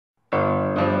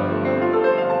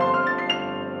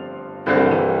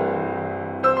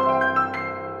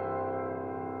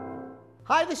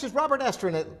Hi, this is Robert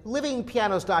Estrin at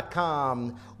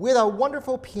livingpianos.com with a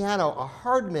wonderful piano, a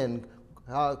Hardman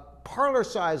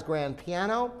parlor-sized grand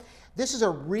piano. This is a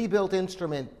rebuilt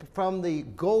instrument from the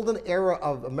golden era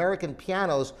of American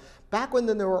pianos, back when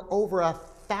there were over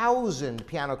 1,000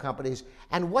 piano companies.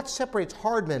 And what separates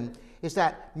Hardman is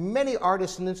that many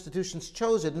artists and institutions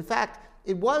chose it. In fact,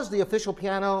 it was the official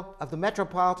piano of the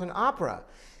Metropolitan Opera.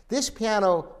 This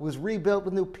piano was rebuilt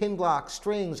with new Pinblock,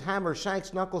 strings, hammers,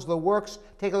 Shanks, knuckles, the works.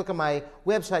 Take a look at my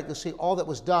website, you'll see all that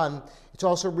was done. It's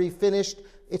also refinished.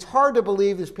 It's hard to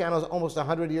believe this piano is almost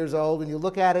 100 years old. When you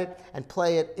look at it and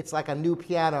play it, it's like a new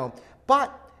piano.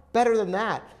 But better than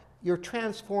that, you're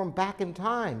transformed back in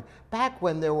time, back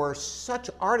when there were such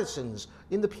artisans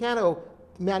in the piano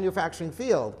manufacturing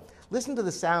field. Listen to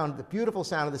the sound, the beautiful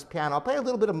sound of this piano. I'll play a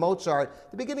little bit of Mozart,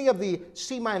 the beginning of the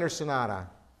C minor sonata.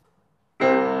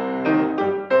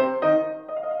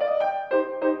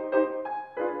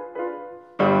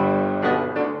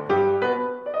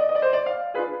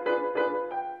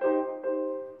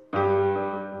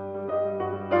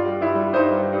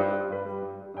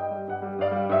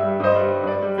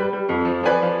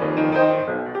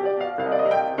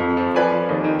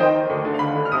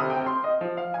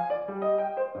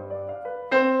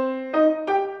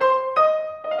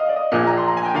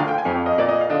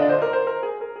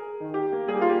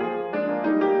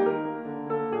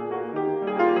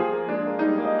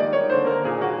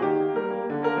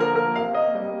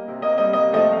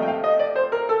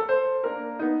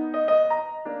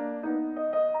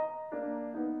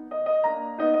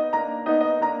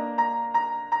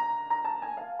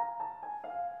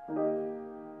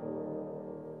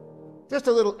 Just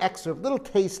a little excerpt, little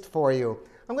taste for you.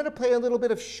 I'm going to play a little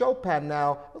bit of Chopin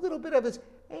now, a little bit of his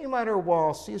A minor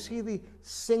waltz, so you see the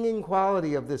singing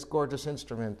quality of this gorgeous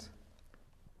instrument.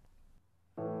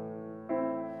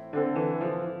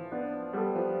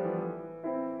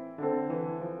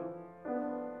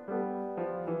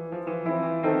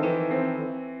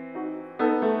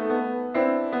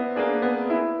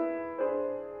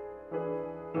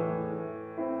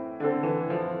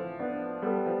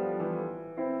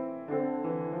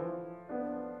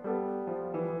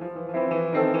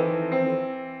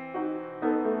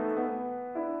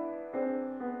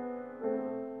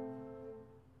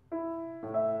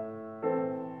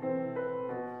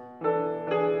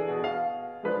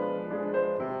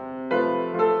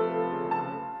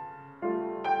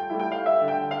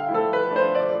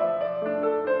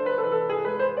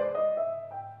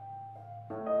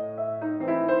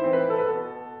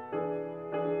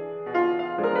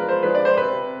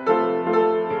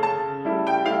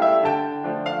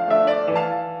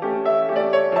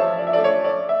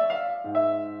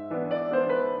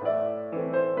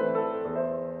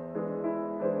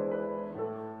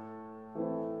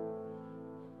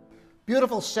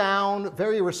 Beautiful sound,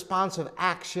 very responsive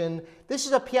action. This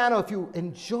is a piano, if you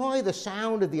enjoy the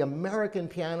sound of the American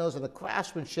pianos and the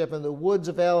craftsmanship and the woods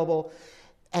available,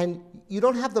 and you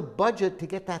don't have the budget to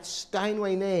get that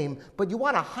Steinway name, but you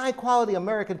want a high-quality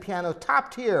American piano,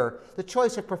 top tier, the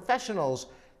choice of professionals,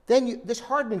 then this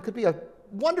Hardman could be a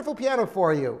wonderful piano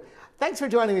for you. Thanks for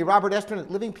joining me, Robert Estrin at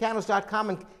livingpianos.com,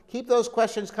 and keep those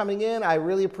questions coming in. I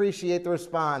really appreciate the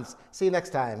response. See you next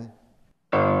time.